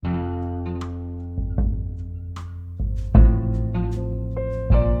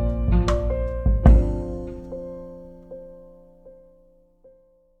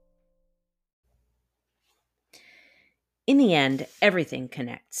In the end, everything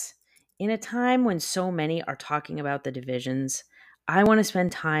connects. In a time when so many are talking about the divisions, I want to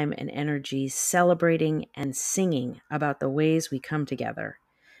spend time and energy celebrating and singing about the ways we come together.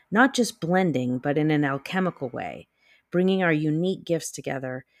 Not just blending, but in an alchemical way, bringing our unique gifts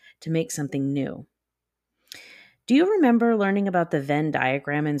together to make something new. Do you remember learning about the Venn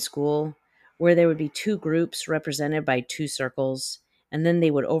diagram in school, where there would be two groups represented by two circles, and then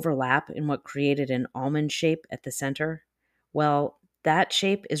they would overlap in what created an almond shape at the center? Well, that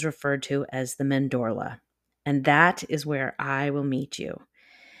shape is referred to as the mandorla, and that is where I will meet you.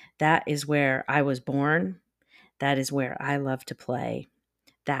 That is where I was born. That is where I love to play.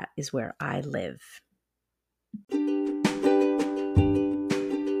 That is where I live.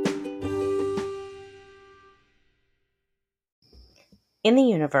 In the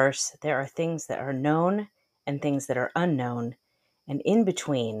universe, there are things that are known and things that are unknown, and in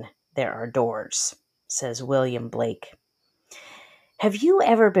between, there are doors, says William Blake. Have you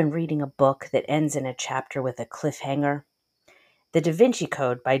ever been reading a book that ends in a chapter with a cliffhanger? The Da Vinci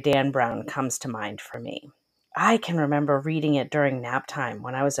Code by Dan Brown comes to mind for me. I can remember reading it during nap time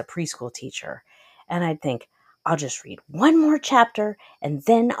when I was a preschool teacher, and I'd think, I'll just read one more chapter and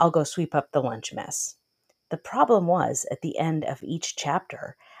then I'll go sweep up the lunch mess. The problem was, at the end of each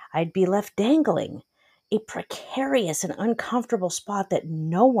chapter, I'd be left dangling, a precarious and uncomfortable spot that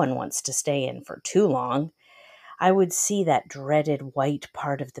no one wants to stay in for too long. I would see that dreaded white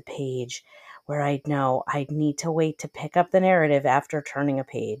part of the page where I'd know I'd need to wait to pick up the narrative after turning a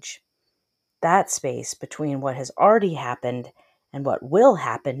page. That space between what has already happened and what will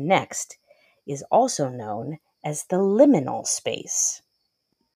happen next is also known as the liminal space.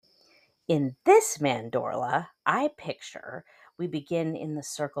 In this mandorla, I picture we begin in the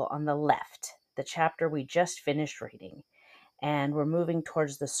circle on the left, the chapter we just finished reading, and we're moving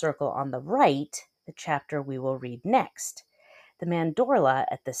towards the circle on the right, the chapter we will read next. The mandorla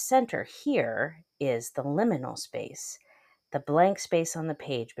at the center here is the liminal space, the blank space on the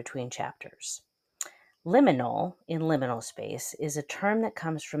page between chapters. Liminal, in liminal space, is a term that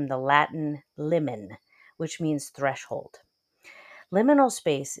comes from the Latin limen, which means threshold. Liminal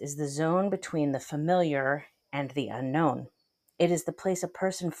space is the zone between the familiar and the unknown. It is the place a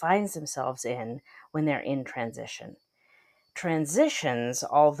person finds themselves in when they're in transition. Transitions,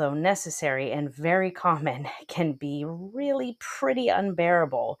 although necessary and very common, can be really pretty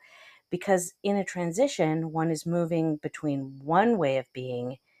unbearable because in a transition, one is moving between one way of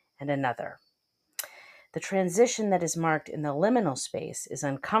being and another. The transition that is marked in the liminal space is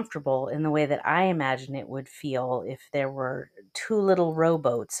uncomfortable in the way that I imagine it would feel if there were two little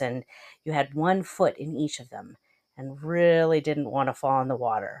rowboats and you had one foot in each of them and really didn't want to fall in the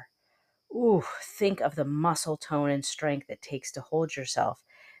water. Ooh, think of the muscle tone and strength it takes to hold yourself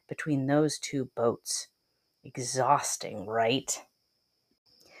between those two boats. Exhausting, right?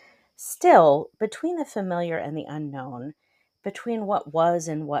 Still, between the familiar and the unknown, between what was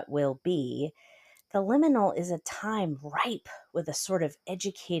and what will be, the liminal is a time ripe with a sort of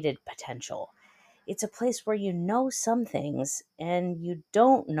educated potential. It's a place where you know some things and you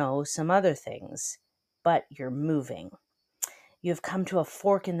don't know some other things, but you're moving. You have come to a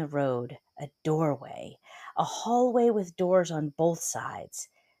fork in the road, a doorway, a hallway with doors on both sides,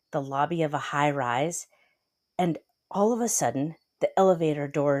 the lobby of a high rise, and all of a sudden, the elevator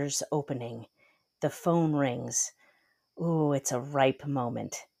doors opening, the phone rings. Ooh, it's a ripe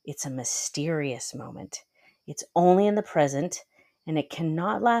moment. It's a mysterious moment. It's only in the present, and it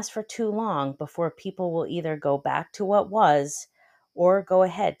cannot last for too long before people will either go back to what was or go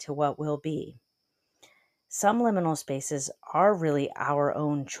ahead to what will be. Some liminal spaces are really our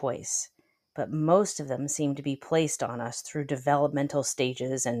own choice, but most of them seem to be placed on us through developmental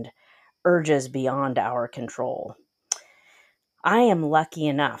stages and urges beyond our control. I am lucky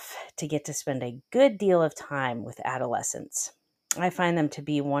enough to get to spend a good deal of time with adolescents. I find them to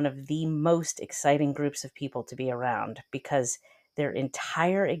be one of the most exciting groups of people to be around because their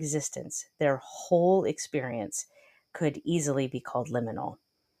entire existence, their whole experience, could easily be called liminal.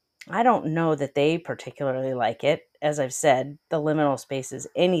 I don't know that they particularly like it. As I've said, the liminal space is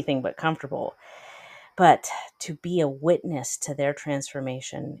anything but comfortable. But to be a witness to their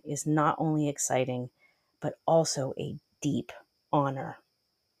transformation is not only exciting, but also a deep honor.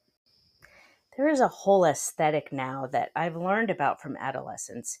 There is a whole aesthetic now that I've learned about from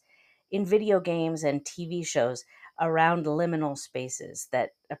adolescents in video games and TV shows around liminal spaces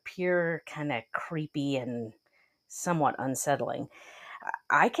that appear kind of creepy and somewhat unsettling.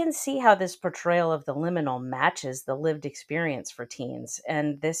 I can see how this portrayal of the liminal matches the lived experience for teens,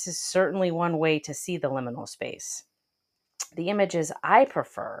 and this is certainly one way to see the liminal space. The images I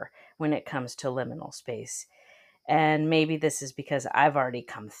prefer when it comes to liminal space and maybe this is because I've already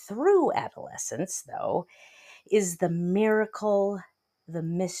come through adolescence, though, is the miracle, the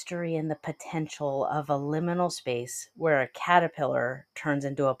mystery, and the potential of a liminal space where a caterpillar turns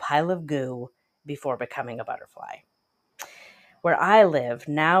into a pile of goo before becoming a butterfly. Where I live,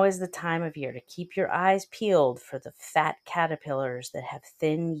 now is the time of year to keep your eyes peeled for the fat caterpillars that have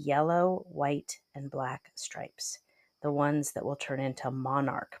thin yellow, white, and black stripes, the ones that will turn into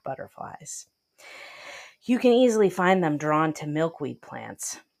monarch butterflies. You can easily find them drawn to milkweed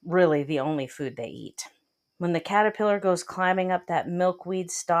plants, really the only food they eat. When the caterpillar goes climbing up that milkweed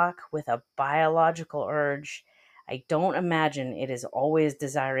stalk with a biological urge, I don't imagine it is always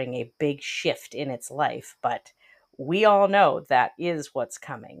desiring a big shift in its life, but we all know that is what's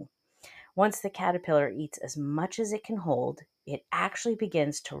coming. Once the caterpillar eats as much as it can hold, it actually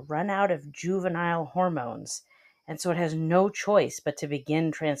begins to run out of juvenile hormones, and so it has no choice but to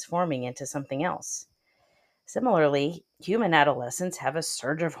begin transforming into something else. Similarly, human adolescents have a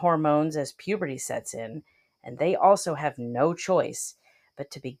surge of hormones as puberty sets in, and they also have no choice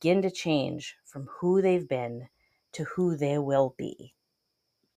but to begin to change from who they've been to who they will be.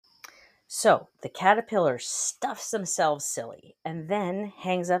 So the caterpillar stuffs themselves silly and then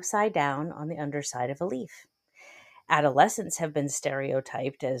hangs upside down on the underside of a leaf. Adolescents have been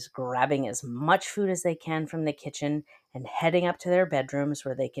stereotyped as grabbing as much food as they can from the kitchen and heading up to their bedrooms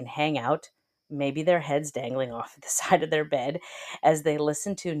where they can hang out, maybe their heads dangling off the side of their bed, as they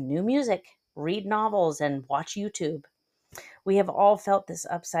listen to new music, read novels, and watch YouTube. We have all felt this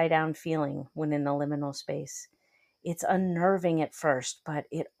upside down feeling when in the liminal space. It's unnerving at first, but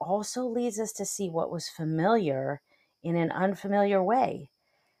it also leads us to see what was familiar in an unfamiliar way.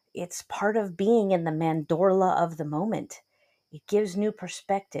 It's part of being in the mandorla of the moment. It gives new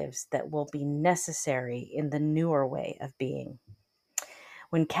perspectives that will be necessary in the newer way of being.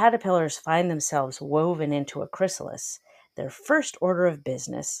 When caterpillars find themselves woven into a chrysalis, their first order of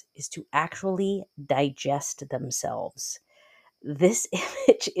business is to actually digest themselves. This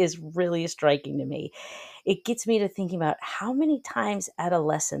image is really striking to me. It gets me to thinking about how many times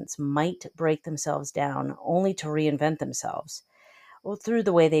adolescents might break themselves down only to reinvent themselves. Well, through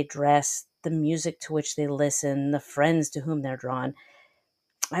the way they dress, the music to which they listen, the friends to whom they're drawn.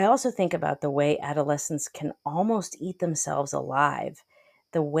 I also think about the way adolescents can almost eat themselves alive,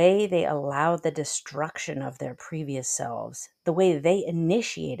 the way they allow the destruction of their previous selves, the way they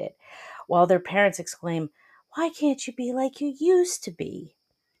initiate it, while their parents exclaim, "Why can't you be like you used to be?"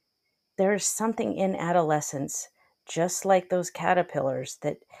 There's something in adolescence, just like those caterpillars,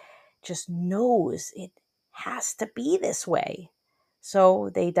 that just knows it has to be this way. So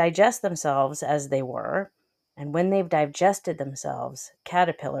they digest themselves as they were. And when they've digested themselves,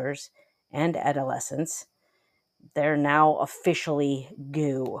 caterpillars and adolescents, they're now officially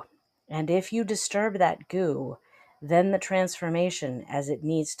goo. And if you disturb that goo, then the transformation as it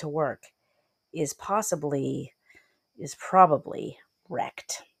needs to work is probably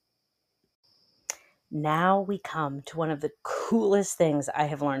wrecked. Now we come to one of the coolest things I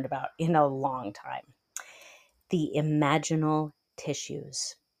have learned about in a long time: the imaginal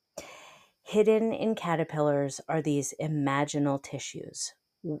tissues. Hidden in caterpillars are these imaginal tissues.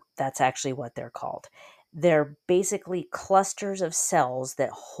 That's actually what they're called. They're basically clusters of cells that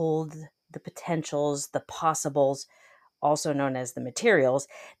hold the potentials, the possibles, also known as the materials,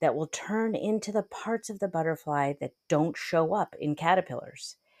 that will turn into the parts of the butterfly that don't show up in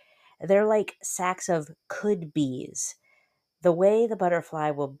caterpillars. They're like sacks of could be's. The way the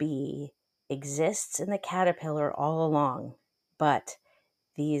butterfly will be exists in the caterpillar all along, but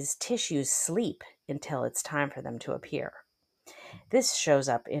these tissues sleep until it's time for them to appear. This shows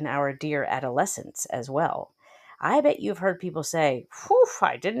up in our dear adolescents as well. I bet you've heard people say, "Whew,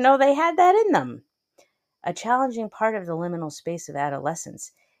 I didn't know they had that in them." A challenging part of the liminal space of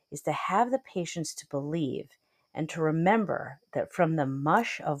adolescence is to have the patience to believe and to remember that from the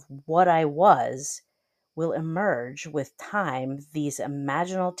mush of what I was will emerge with time these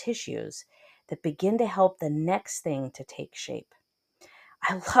imaginal tissues that begin to help the next thing to take shape.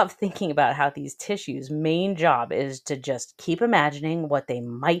 I love thinking about how these tissues' main job is to just keep imagining what they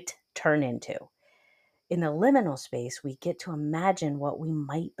might turn into. In the liminal space, we get to imagine what we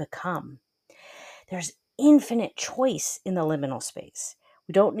might become. There's infinite choice in the liminal space.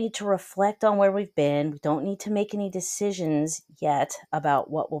 We don't need to reflect on where we've been. We don't need to make any decisions yet about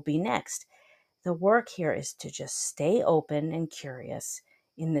what will be next. The work here is to just stay open and curious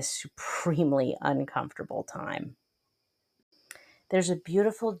in this supremely uncomfortable time. There's a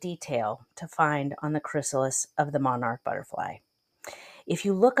beautiful detail to find on the chrysalis of the monarch butterfly. If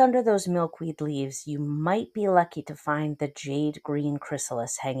you look under those milkweed leaves, you might be lucky to find the jade green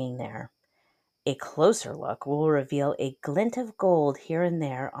chrysalis hanging there. A closer look will reveal a glint of gold here and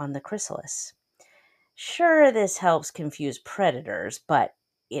there on the chrysalis. Sure, this helps confuse predators, but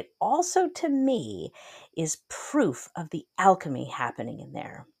it also, to me, is proof of the alchemy happening in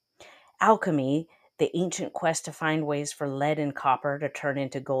there. Alchemy, the ancient quest to find ways for lead and copper to turn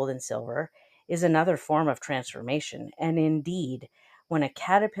into gold and silver, is another form of transformation. And indeed, when a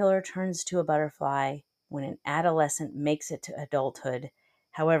caterpillar turns to a butterfly, when an adolescent makes it to adulthood,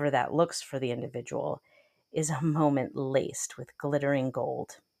 however that looks for the individual, is a moment laced with glittering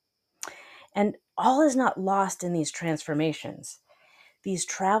gold. And all is not lost in these transformations. These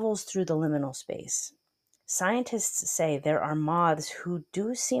travels through the liminal space. Scientists say there are moths who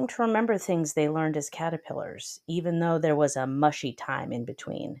do seem to remember things they learned as caterpillars, even though there was a mushy time in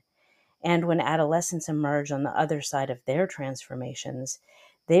between. And when adolescents emerge on the other side of their transformations,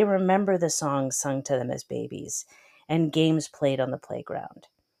 they remember the songs sung to them as babies and games played on the playground.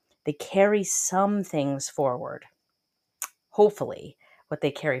 They carry some things forward. Hopefully, what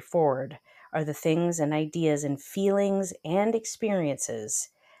they carry forward are the things and ideas and feelings and experiences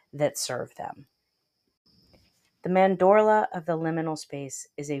that serve them. The mandorla of the liminal space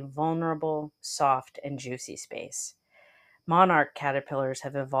is a vulnerable, soft, and juicy space. Monarch caterpillars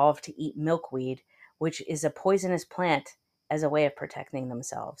have evolved to eat milkweed, which is a poisonous plant, as a way of protecting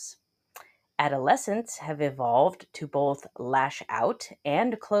themselves. Adolescents have evolved to both lash out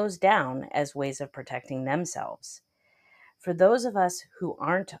and close down as ways of protecting themselves. For those of us who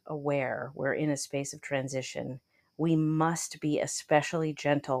aren't aware we're in a space of transition, we must be especially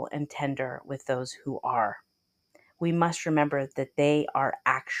gentle and tender with those who are. We must remember that they are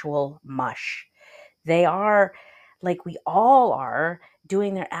actual mush. They are, like we all are,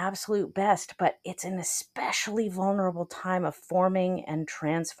 doing their absolute best, but it's an especially vulnerable time of forming and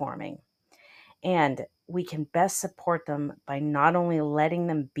transforming. And we can best support them by not only letting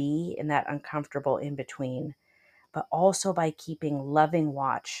them be in that uncomfortable in between, but also by keeping loving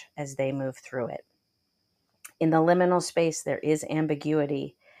watch as they move through it. In the liminal space, there is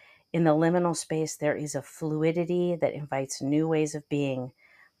ambiguity. In the liminal space, there is a fluidity that invites new ways of being,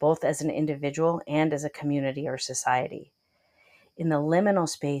 both as an individual and as a community or society. In the liminal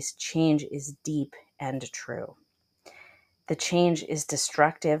space, change is deep and true. The change is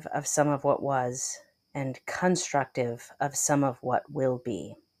destructive of some of what was and constructive of some of what will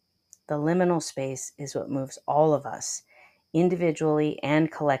be. The liminal space is what moves all of us, individually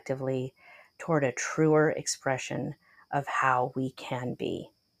and collectively, toward a truer expression of how we can be.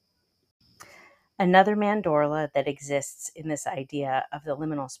 Another mandorla that exists in this idea of the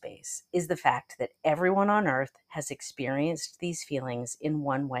liminal space is the fact that everyone on Earth has experienced these feelings in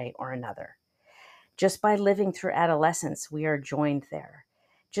one way or another. Just by living through adolescence, we are joined there.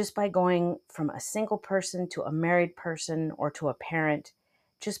 Just by going from a single person to a married person or to a parent,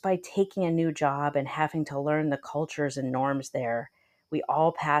 just by taking a new job and having to learn the cultures and norms there, we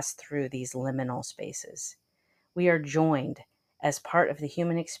all pass through these liminal spaces. We are joined as part of the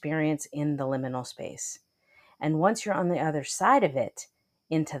human experience in the liminal space. And once you're on the other side of it,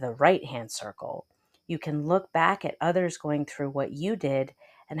 into the right-hand circle, you can look back at others going through what you did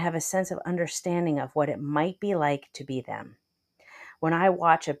and have a sense of understanding of what it might be like to be them. When I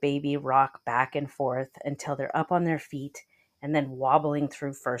watch a baby rock back and forth until they're up on their feet and then wobbling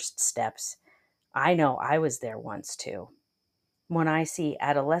through first steps, I know I was there once too. When I see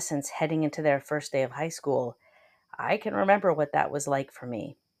adolescents heading into their first day of high school, I can remember what that was like for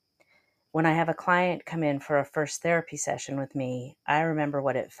me. When I have a client come in for a first therapy session with me, I remember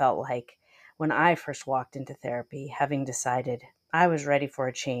what it felt like when I first walked into therapy, having decided I was ready for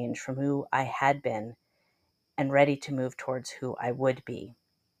a change from who I had been and ready to move towards who I would be.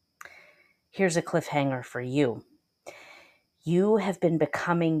 Here's a cliffhanger for you. You have been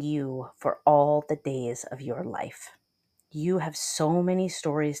becoming you for all the days of your life. You have so many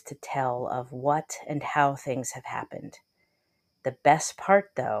stories to tell of what and how things have happened. The best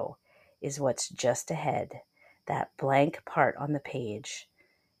part, though, is what's just ahead, that blank part on the page,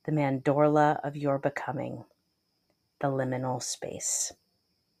 the mandorla of your becoming, the liminal space.